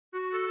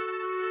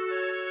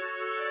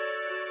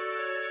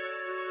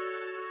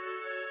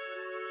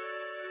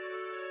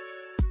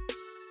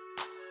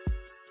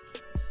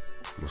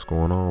What's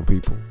going on,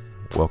 people?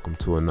 Welcome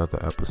to another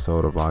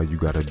episode of All You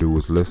Gotta Do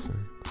Is Listen.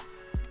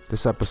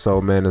 This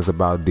episode, man, is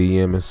about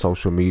DMing,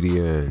 social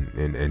media,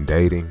 and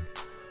dating,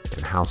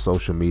 and how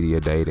social media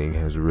dating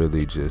has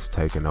really just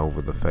taken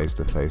over the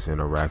face-to-face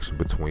interaction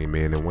between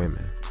men and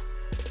women.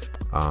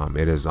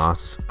 It has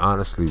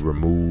honestly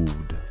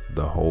removed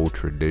the whole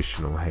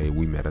traditional, hey,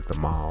 we met at the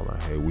mall, or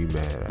hey, we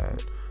met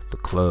at the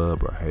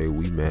club, or hey,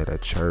 we met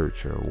at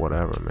church, or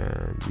whatever,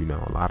 man. You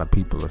know, a lot of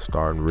people are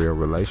starting real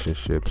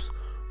relationships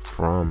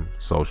from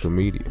social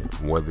media,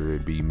 whether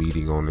it be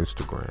meeting on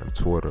Instagram,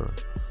 Twitter,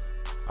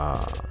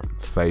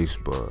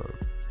 Facebook,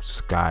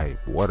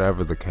 Skype,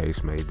 whatever the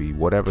case may be,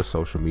 whatever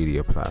social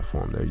media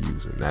platform they're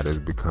using, that is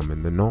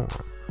becoming the norm.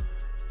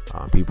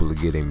 People are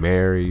getting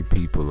married,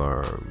 people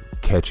are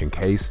catching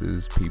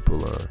cases,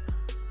 people are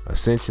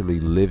essentially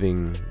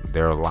living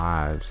their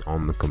lives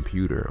on the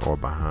computer or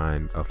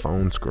behind a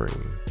phone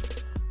screen.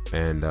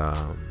 And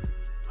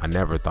I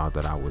never thought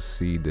that I would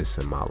see this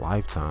in my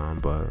lifetime,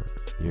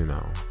 but you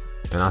know,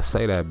 and I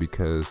say that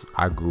because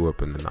I grew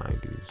up in the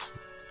 90s,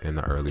 in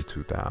the early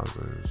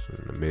 2000s,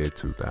 in the mid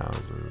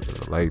 2000s, in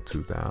the late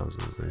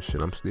 2000s, and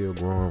shit, I'm still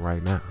growing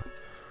right now.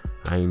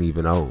 I ain't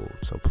even old,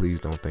 so please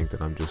don't think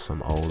that I'm just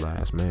some old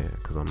ass man,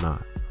 because I'm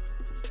not.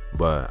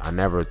 But I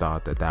never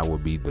thought that that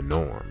would be the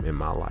norm in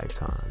my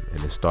lifetime,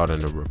 and it's starting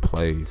to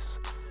replace,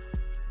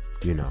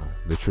 you know,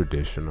 the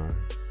traditional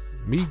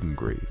meet and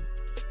greet.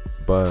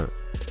 But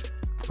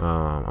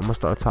I'm gonna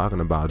start talking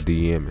about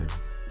DMing.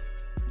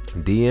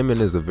 DMing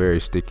is a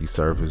very sticky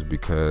surface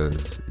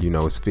because, you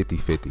know, it's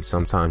 50-50.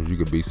 Sometimes you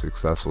could be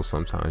successful,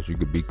 sometimes you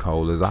could be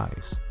cold as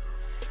ice.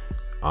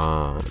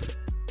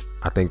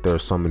 I think there are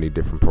so many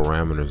different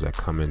parameters that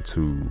come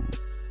into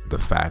the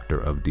factor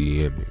of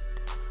DMing,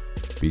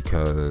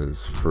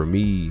 because for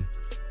me,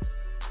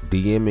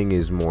 DMing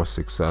is more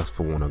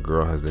successful when a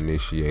girl has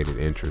initiated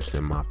interest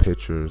in my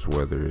pictures,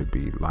 whether it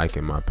be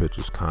liking my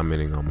pictures,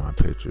 commenting on my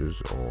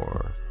pictures,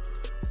 or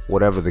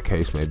whatever the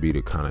case may be,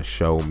 to kind of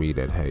show me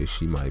that, hey,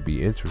 she might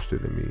be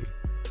interested in me.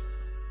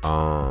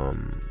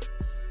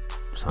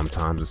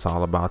 Sometimes it's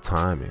all about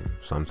timing.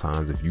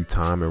 Sometimes if you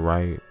time it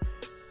right,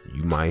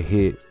 you might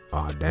hit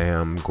a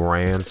damn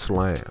grand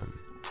slam.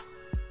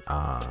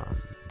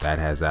 That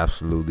has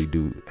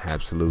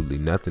absolutely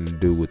nothing to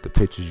do with the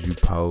pictures you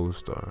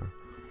post or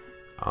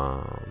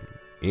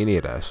any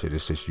of that shit.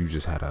 It's just you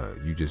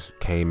just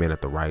came in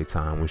at the right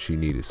time when she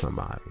needed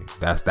somebody.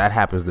 That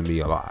happens to me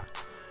a lot.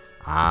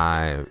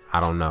 I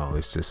don't know.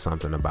 It's just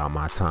something about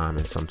my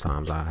timing.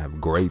 Sometimes I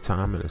have great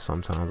timing, and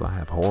sometimes I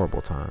have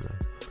horrible timing.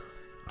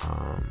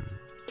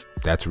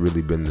 That's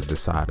really been the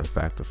deciding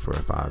factor for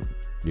if I,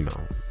 you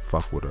know,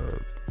 fuck with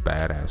a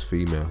badass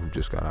female who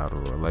just got out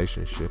of a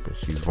relationship and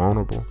she's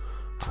vulnerable.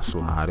 I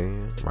slide in,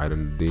 right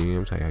in the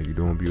DMs. Hey, how you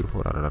doing,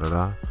 beautiful? Da da da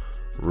da.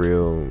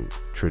 Real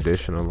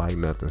traditional, like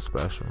nothing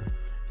special.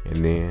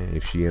 And then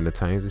if she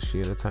entertains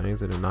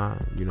it, and I,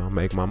 you know,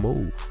 make my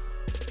move.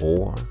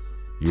 Or,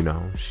 you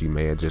know, she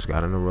may have just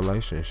got in a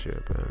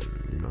relationship and,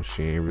 you know,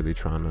 she ain't really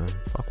trying to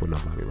fuck with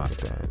nobody like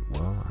that.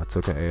 Well, I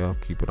took a L,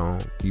 keep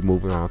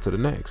moving on to the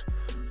next.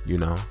 You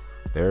know,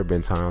 there have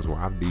been times where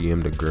I've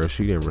DM'd a girl,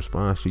 she didn't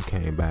respond. She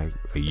came back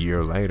a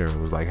year later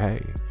and was like,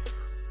 hey,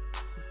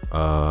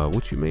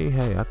 what you mean?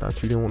 Hey, I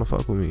thought you didn't want to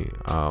fuck with me.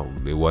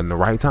 It wasn't the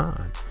right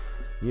time.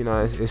 You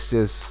know, it's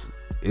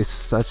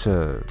such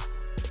a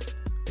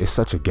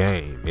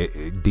game.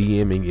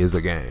 DMing is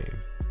a game.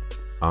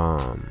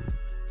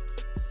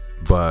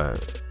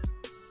 But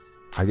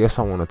I guess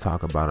I want to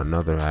talk about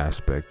another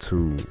aspect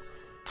too.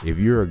 If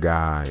you're a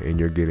guy and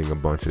you're getting a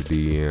bunch of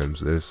DMs,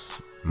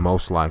 there's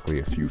most likely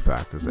a few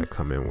factors that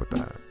come in with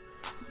that.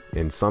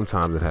 And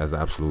sometimes it has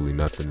absolutely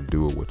nothing to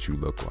do with what you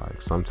look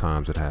like.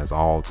 Sometimes it has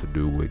all to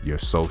do with your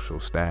social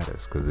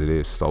status, because it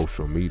is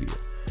social media.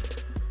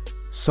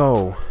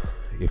 So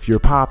if you're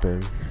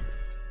popping,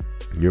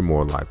 you're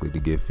more likely to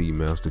get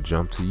females to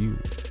jump to you,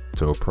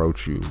 to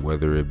approach you,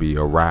 whether it be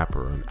a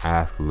rapper, an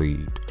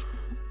athlete,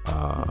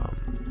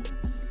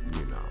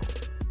 you know,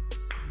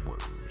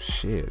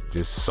 shit,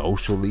 just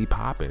socially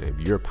popping. If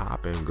you're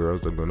popping,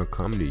 girls are gonna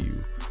come to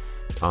you.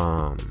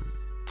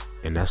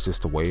 And that's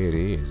just the way it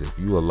is. If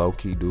you a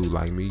low-key dude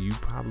like me, you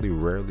probably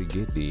rarely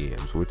get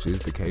DMs, which is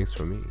the case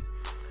for me.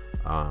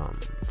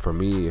 For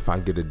me, if I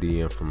get a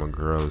DM from a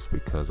girl, it's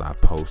because I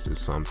posted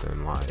something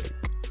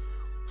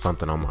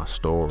on my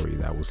story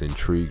that was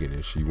intriguing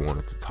and she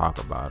wanted to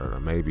talk about it, or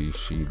maybe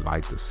she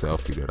liked the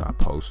selfie that I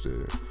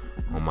posted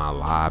on my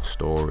live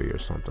story or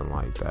something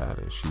like that,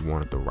 and she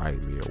wanted to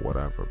write me or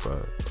whatever.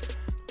 But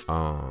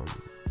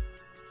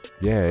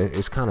yeah,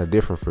 it's kind of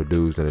different for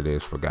dudes than it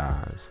is for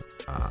guys.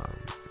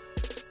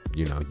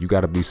 You know, you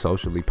got to be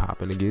socially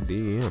popping to get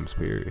DMs,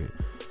 period.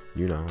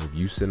 You know, if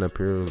you sitting up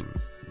here,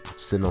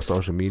 sitting on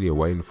social media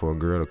waiting for a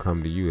girl to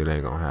come to you, it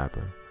ain't gonna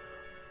happen.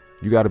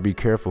 You got to be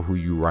careful who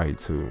you write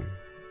to.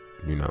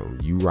 You know,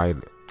 you write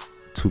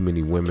too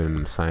many women in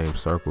the same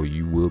circle,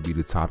 you will be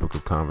the topic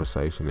of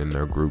conversation in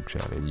their group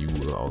chat, and you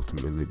will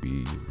ultimately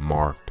be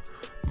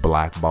marked,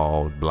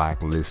 blackballed,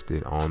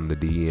 blacklisted on the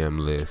DM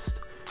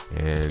list,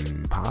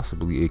 and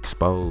possibly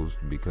exposed,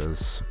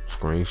 because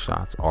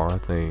screenshots are a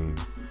thing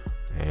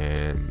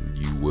and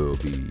you will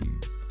be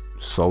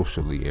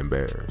socially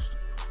embarrassed.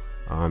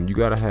 You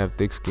gotta have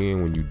thick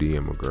skin when you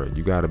DM a girl.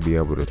 You gotta be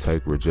able to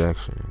take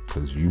rejection,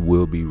 because you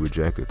will be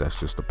rejected. That's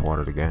just a part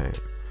of the game.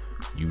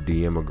 You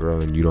DM a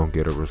girl and you don't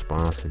get a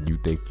response, and you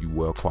think you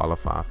well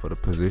qualified for the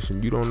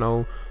position. You don't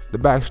know the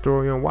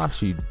backstory on why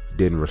she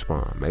didn't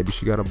respond. Maybe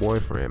she got a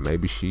boyfriend.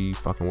 Maybe she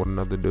fucking with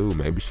another dude.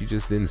 Maybe she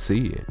just didn't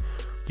see it.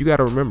 You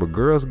gotta remember,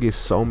 girls get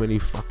so many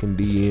fucking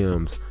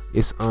DMs.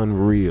 It's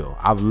unreal.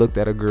 I've looked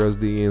at a girl's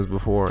DMs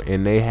before,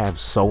 and they have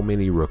so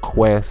many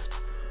requests.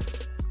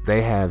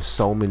 They have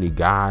so many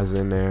guys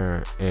in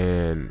there,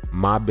 and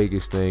my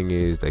biggest thing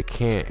is they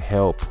can't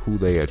help who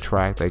they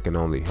attract. They can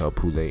only help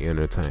who they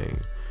entertain.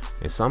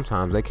 And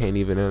sometimes they can't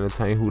even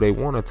entertain who they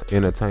want to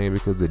entertain,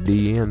 because the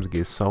DMs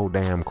get so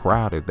damn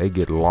crowded. They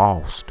get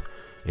lost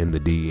in the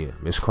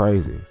DM. It's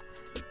crazy.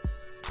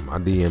 My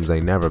DMs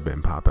ain't never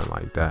been popping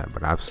like that,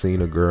 but I've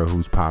seen a girl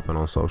who's popping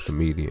on social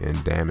media,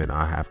 and damn it,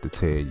 I have to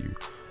tell you,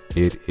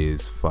 it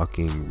is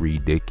fucking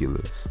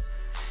ridiculous.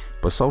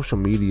 But social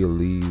media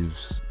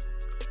leaves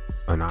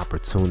an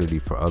opportunity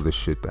for other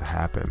shit to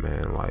happen,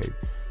 man. Like,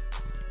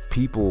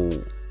 people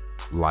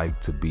like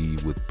to be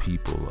with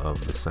people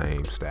of the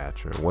same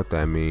stature, and what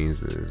that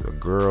means is a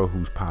girl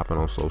who's popping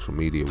on social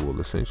media will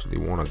essentially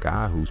want a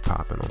guy who's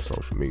popping on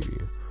social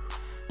media,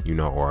 you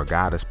know, or a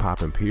guy that's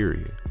popping,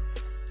 period.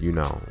 You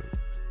know,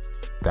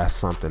 that's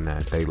something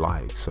that they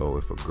like. So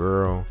if a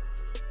girl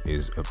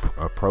is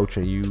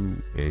approaching you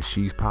and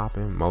she's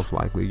popping, most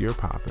likely you're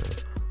popping.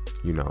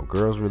 You know,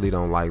 girls really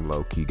don't like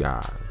low-key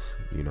guys.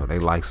 You know, they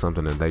like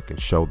something that they can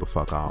show the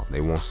fuck off.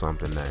 They want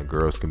something that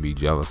girls can be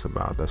jealous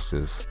about. That's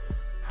just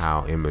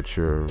how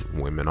immature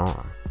women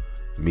are.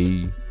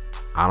 Me,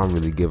 I don't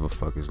really give a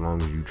fuck. As long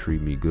as you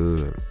treat me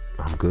good,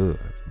 I'm good.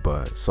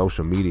 But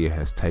social media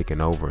has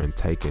taken over and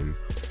taken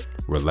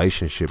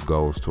relationship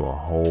goals to a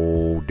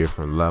whole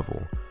different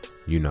level.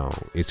 You know,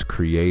 it's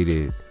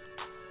created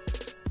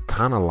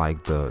kind of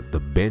like the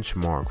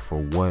benchmark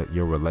for what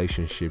your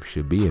relationship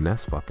should be, and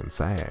that's fucking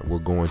sad. We're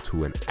going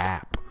to an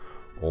app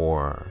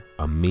or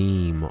a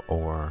meme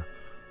or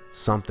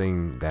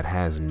something that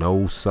has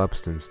no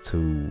substance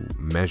to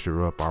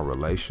measure up our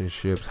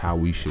relationships, how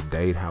we should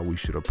date, how we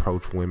should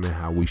approach women,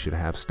 how we should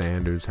have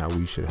standards, how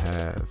we should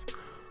have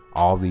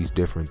all these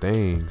different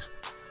things.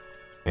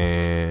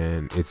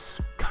 And it's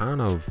kind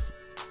of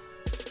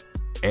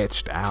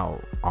etched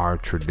out our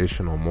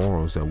traditional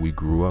morals that we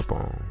grew up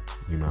on,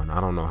 you know. And I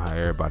don't know how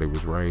everybody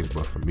was raised,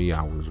 but for me,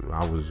 I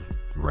was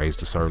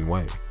raised a certain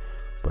way.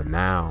 But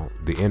now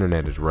the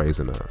internet is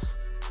raising us,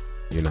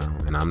 you know.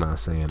 And I'm not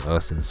saying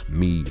us as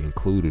me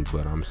included,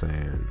 but I'm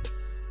saying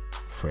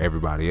for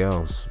everybody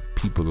else,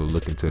 people are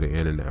looking to the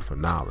internet for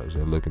knowledge.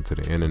 They're looking to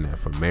the internet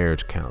for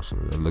marriage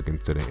counseling. They're looking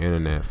to the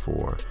internet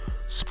for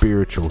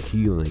spiritual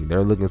healing.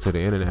 They're looking to the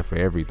internet for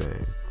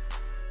everything.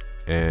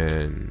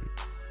 And,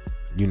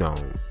 you know,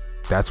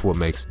 that's what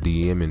makes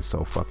DMing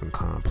so fucking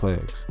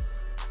complex.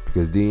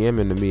 Because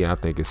DMing to me, I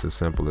think it's as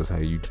simple as,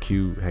 hey, you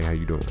cute, hey, how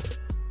you doing?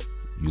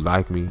 You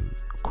like me?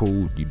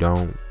 Cool. You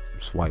don't?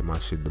 Swipe my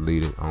shit,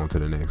 delete it, on to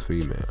the next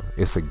female.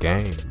 It's a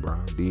game, bro.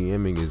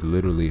 DMing is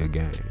literally a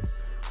game.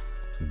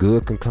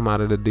 Good can come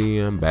out of the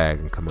DM, bad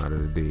can come out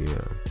of the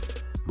DM.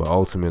 But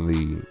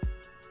ultimately,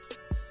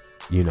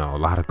 you know, a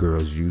lot of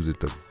girls use it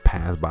to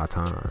pass by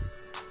time.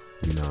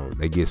 You know,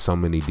 they get so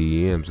many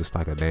DMs, it's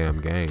like a damn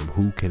game.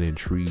 Who can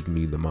intrigue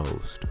me the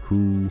most?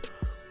 Who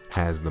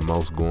has the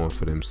most going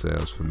for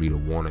themselves for me to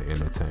want to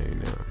entertain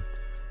them?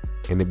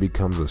 And it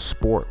becomes a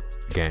sport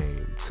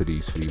game to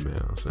these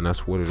females, and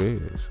that's what it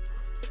is.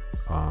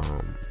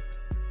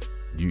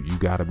 You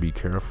gotta be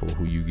careful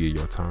who you give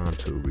your time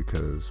to,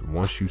 because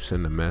once you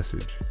send a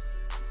message,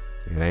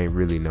 it ain't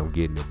really no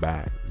getting it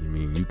back. I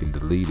mean, you can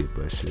delete it,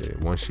 but shit,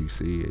 once she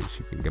see it,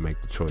 she can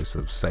make the choice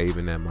of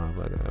saving that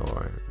motherfucker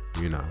or,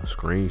 you know,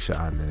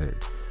 screenshotting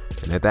it.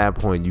 And at that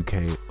point, you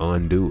can't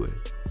undo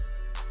it.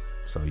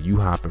 So you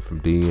hopping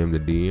from DM to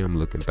DM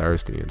looking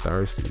thirsty and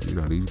thirsty. You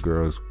know, these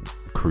girls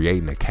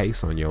creating a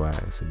case on your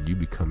ass, and you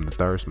become the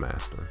thirst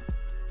master.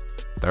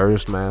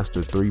 Thirst Master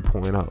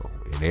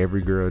 3.0 in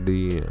every girl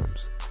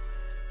DMs.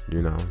 You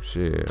know,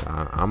 shit,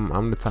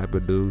 I'm the type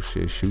of dude,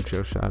 shit, shoot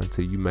your shot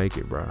until you make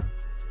it, bro.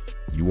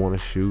 You want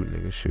to shoot,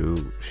 nigga,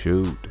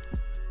 shoot.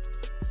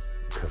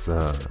 Because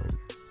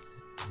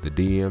the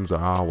DMs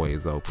are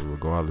always open,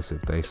 regardless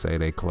if they say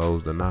they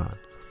closed or not.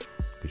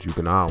 Because you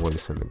can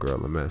always send a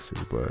girl a message,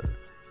 but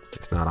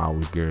it's not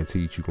always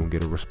guaranteed you're going to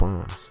get a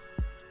response.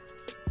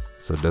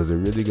 So does it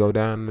really go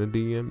down in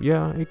the DM?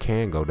 Yeah, it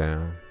can go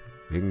down.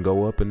 It can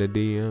go up in the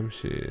DM,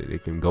 shit.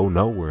 It can go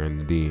nowhere in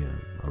the DM.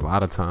 A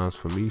lot of times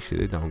for me,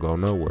 shit, it don't go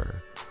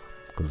nowhere.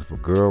 Because if a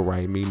girl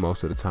write me,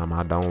 most of the time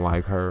I don't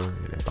like her.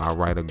 And if I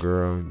write a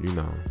girl, you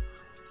know,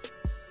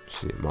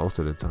 shit, most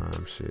of the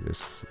time, shit,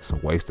 it's a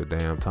waste of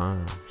damn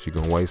time. She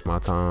gonna waste my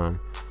time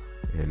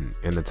and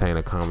entertain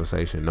a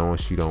conversation knowing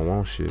she don't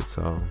want shit.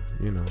 So,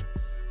 you know,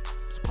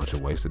 it's a bunch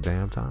of waste of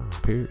damn time,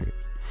 period.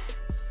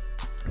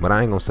 But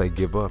I ain't gonna say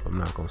give up. I'm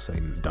not gonna say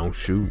don't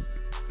shoot.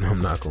 I'm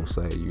not gonna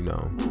say,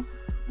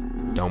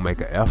 don't make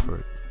an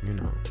effort.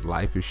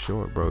 Life is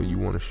short, bro. You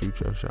want to shoot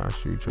your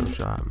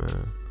shot,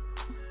 man.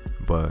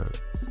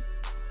 But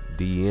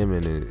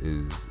DMing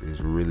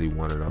is really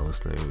one of those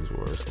things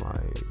where it's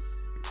like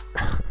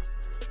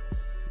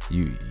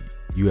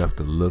you have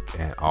to look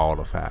at all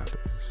the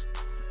factors.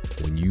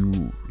 When you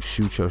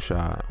shoot your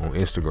shot on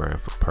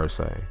Instagram per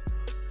se,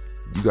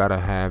 you gotta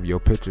have your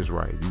pictures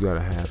right. You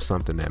gotta have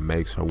something that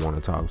makes her want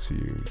to talk to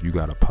you. You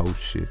gotta post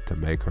shit to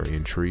make her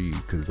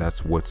intrigued, because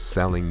that's what's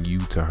selling you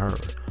to her.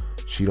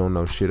 She don't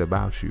know shit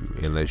about you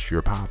unless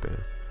you're popping.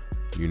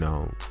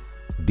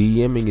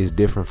 DMing is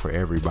different for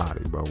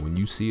everybody, bro. When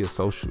you see a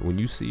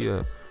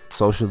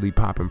socially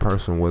popping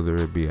person, whether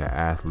it be an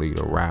athlete,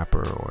 a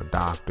rapper, or a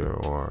doctor,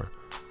 or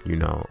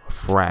a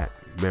frat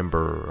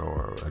member,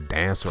 or a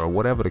dancer, or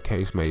whatever the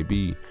case may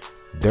be,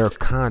 their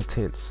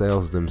content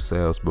sells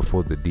themselves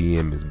before the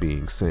DM is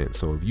being sent.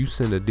 So if you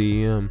send a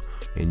DM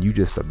and you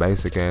just a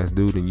basic ass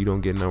dude and you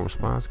don't get no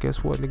response,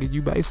 guess what, nigga?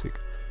 You basic.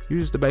 You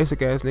just a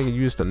basic ass nigga.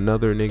 You just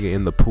another nigga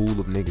in the pool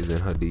of niggas in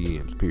her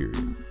DMs.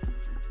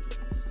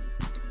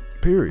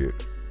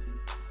 Period.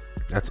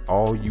 That's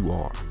all you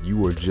are.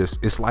 You are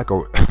just, it's like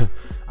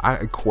I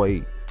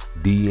equate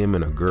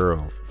DMing a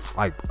girl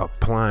like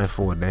applying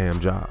for a damn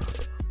job.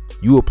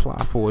 You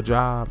apply for a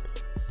job,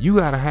 you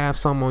gotta have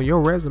something on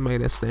your resume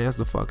that stands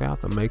the fuck out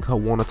to make her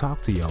want to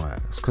talk to your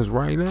ass. Cause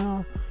right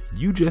now,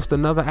 you just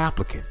another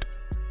applicant.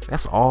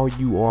 That's all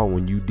you are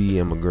when you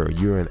DM a girl.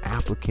 You're an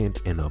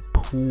applicant in a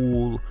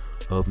pool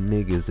of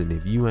niggas, and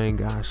if you ain't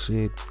got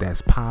shit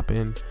that's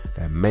popping,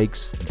 that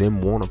makes them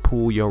want to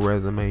pull your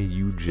resume,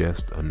 you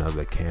just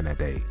another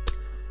candidate.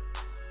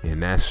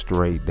 And that's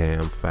straight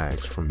damn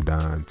facts from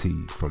Don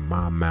T. From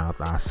my mouth,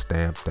 I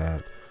stamped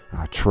that.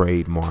 I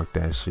trademarked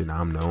that shit.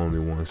 I'm the only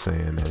one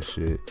saying that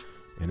shit.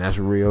 And that's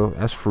real.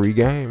 That's free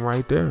game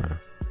right there.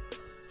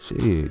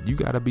 Shit, you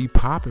gotta be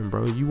popping,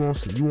 bro. You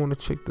want a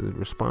chick to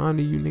respond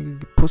to you,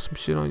 nigga? Put some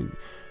shit on you.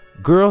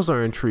 Girls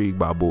are intrigued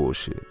by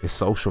bullshit. It's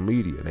social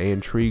media. They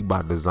intrigued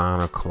by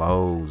designer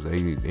clothes.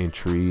 They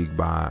intrigued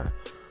by,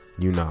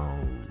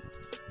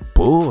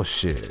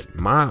 bullshit.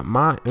 My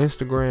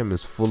Instagram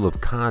is full of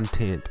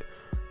content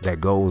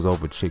that goes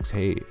over chicks'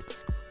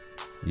 heads.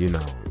 You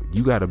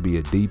gotta be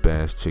a deep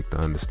ass chick to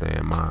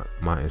understand my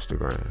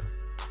Instagram.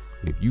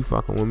 If you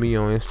fucking with me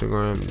on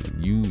Instagram,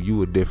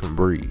 you a different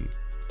breed.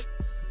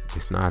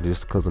 It's not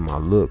just because of my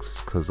looks,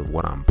 it's because of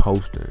what I'm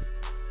posting.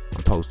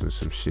 I'm posting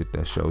some shit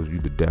that shows you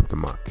the depth of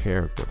my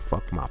character.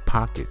 Fuck my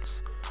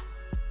pockets.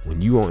 When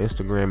you on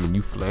Instagram and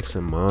you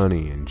flexing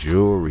money and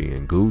jewelry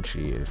and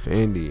Gucci and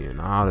Fendi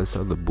and all this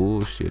other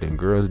bullshit, and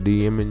girls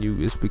DMing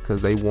you, it's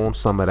because they want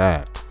some of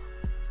that.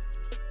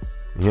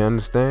 You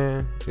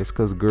understand? It's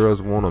because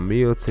girls want a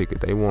meal ticket.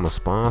 They want a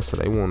sponsor.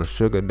 They want a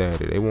sugar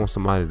daddy. They want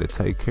somebody to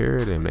take care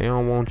of them. They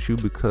don't want you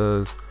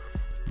because,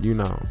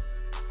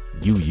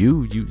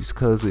 it's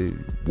because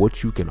of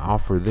what you can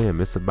offer them.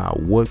 It's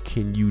about what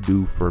can you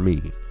do for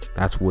me.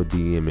 That's what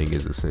DMing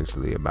is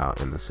essentially about,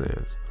 in a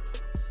sense.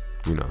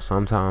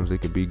 Sometimes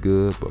it can be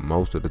good, but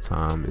most of the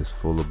time it's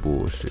full of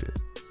bullshit.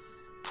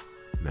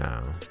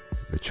 Now,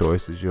 the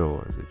choice is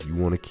yours. If you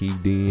want to keep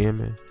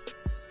DMing,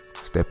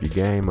 step your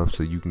game up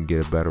so you can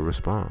get a better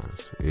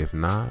response. If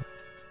not,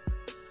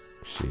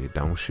 shit,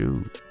 don't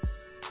shoot.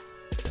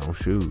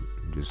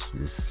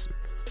 Just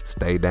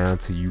stay down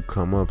till you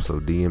come up so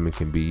DMing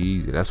can be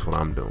easy. That's what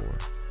I'm doing.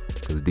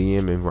 Because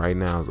DMing right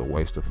now is a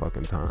waste of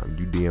fucking time.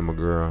 You DM a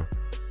girl,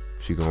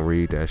 she gonna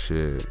read that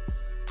shit,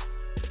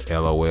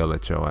 LOL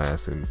at your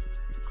ass, and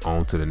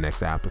on to the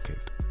next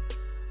applicant.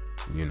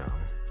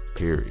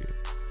 Period.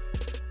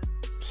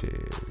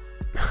 Shit.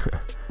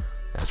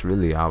 That's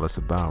really all it's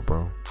about,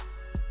 bro.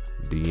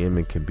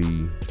 DMing can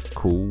be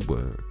cool,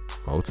 but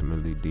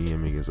ultimately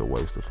DMing is a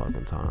waste of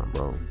fucking time,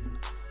 bro.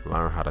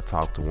 Learn how to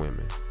talk to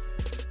women.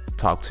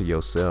 Talk to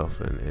yourself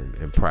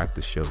and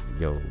practice your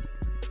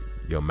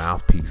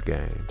mouthpiece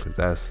game, because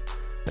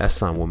that's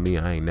something with me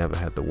I ain't never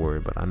had to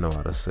worry, but I know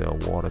how to sell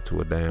water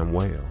to a damn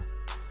whale.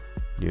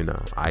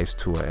 Ice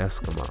to an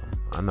Eskimo.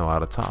 I know how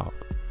to talk.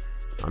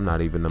 I'm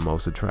not even the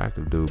most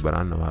attractive dude, but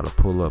I know how to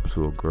pull up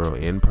to a girl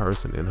in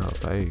person, in her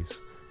face,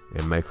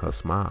 and make her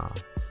smile,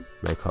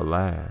 make her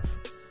laugh.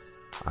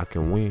 I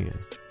can win.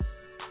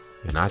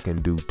 And I can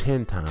do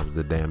 10 times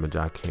the damage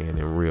I can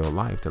in real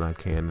life than I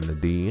can in the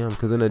DM.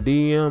 Because in a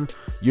DM,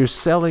 you're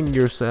selling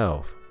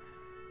yourself.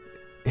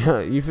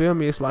 You feel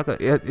me? It's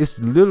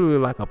literally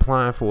like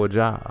applying for a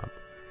job.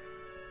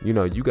 You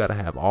got to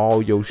have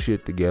all your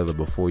shit together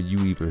before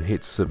you even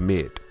hit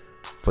submit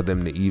for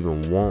them to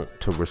even want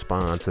to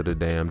respond to the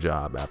damn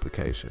job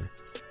application.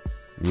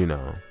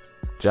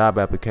 Job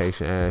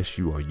application asks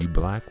you, are you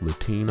black,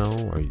 Latino?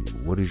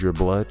 What is your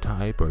blood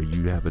type? Or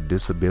you have a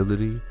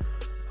disability?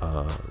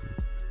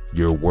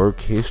 Your work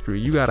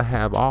history. You got to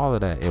have all of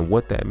that. And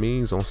what that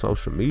means on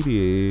social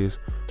media is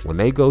when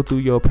they go through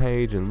your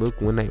page and look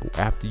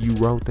after you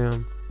wrote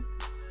them,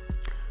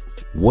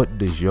 what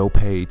does your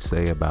page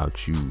say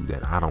about you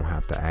that I don't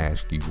have to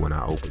ask you when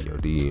I open your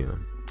DM?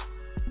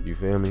 You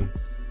feel me?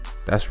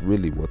 That's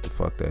really what the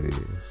fuck that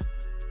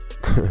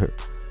is.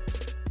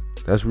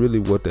 That's really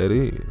what that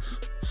is.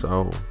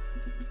 So,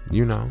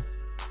 you know,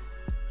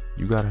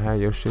 you gotta have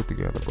your shit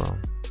together, bro.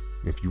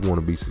 If you want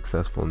to be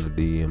successful in the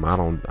DM,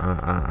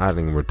 I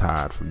didn't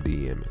retired from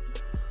DMing.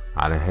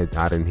 I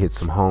didn't hit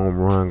some home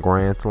run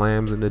grand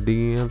slams in the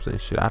DMs and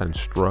shit. I done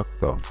struck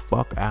the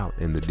fuck out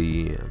in the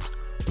DMs.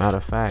 Matter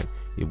of fact,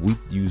 if we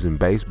using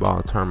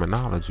baseball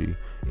terminology,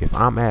 if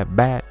I'm at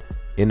bat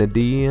in the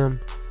DM,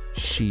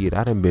 shit,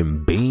 I done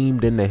been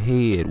beamed in the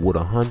head with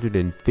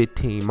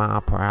 115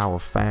 mile per hour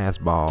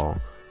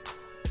fastball.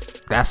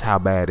 That's how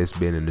bad it's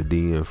been in the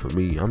DM for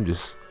me. I'm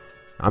just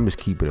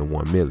keeping it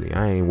 1 million.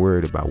 I ain't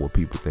worried about what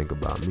people think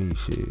about me.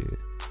 Shit.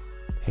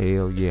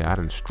 Hell yeah, I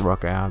done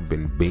struck out,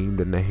 been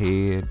beamed in the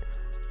head.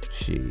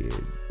 Shit.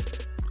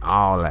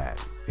 All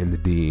that in the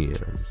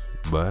DMs.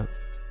 But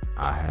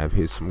I have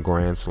hit some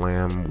Grand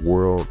Slam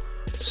World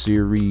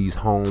Series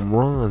home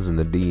runs in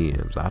the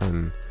DMs. I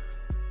done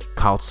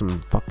caught some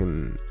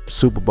fucking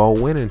Super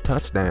Bowl winning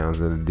touchdowns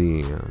in the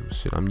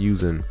DMs. Shit, I'm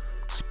using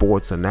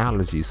sports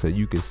analogy so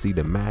you can see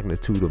the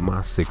magnitude of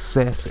my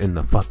success in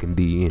the fucking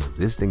DMs.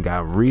 This thing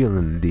got real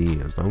in the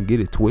DMs. Don't get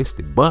it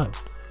twisted. But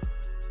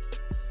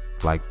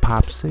like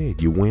Pop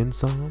said, you win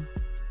some,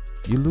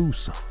 you lose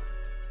some.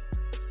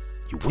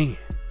 You win.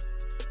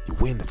 You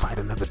win to fight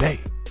another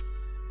day.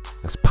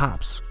 That's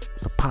Pops.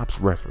 It's a Pops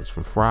reference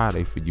from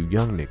Friday for you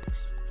young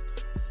niggas.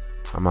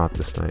 I'm out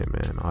this thing,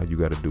 man. All you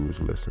gotta do is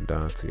listen.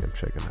 Dante, I'm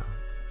checking out.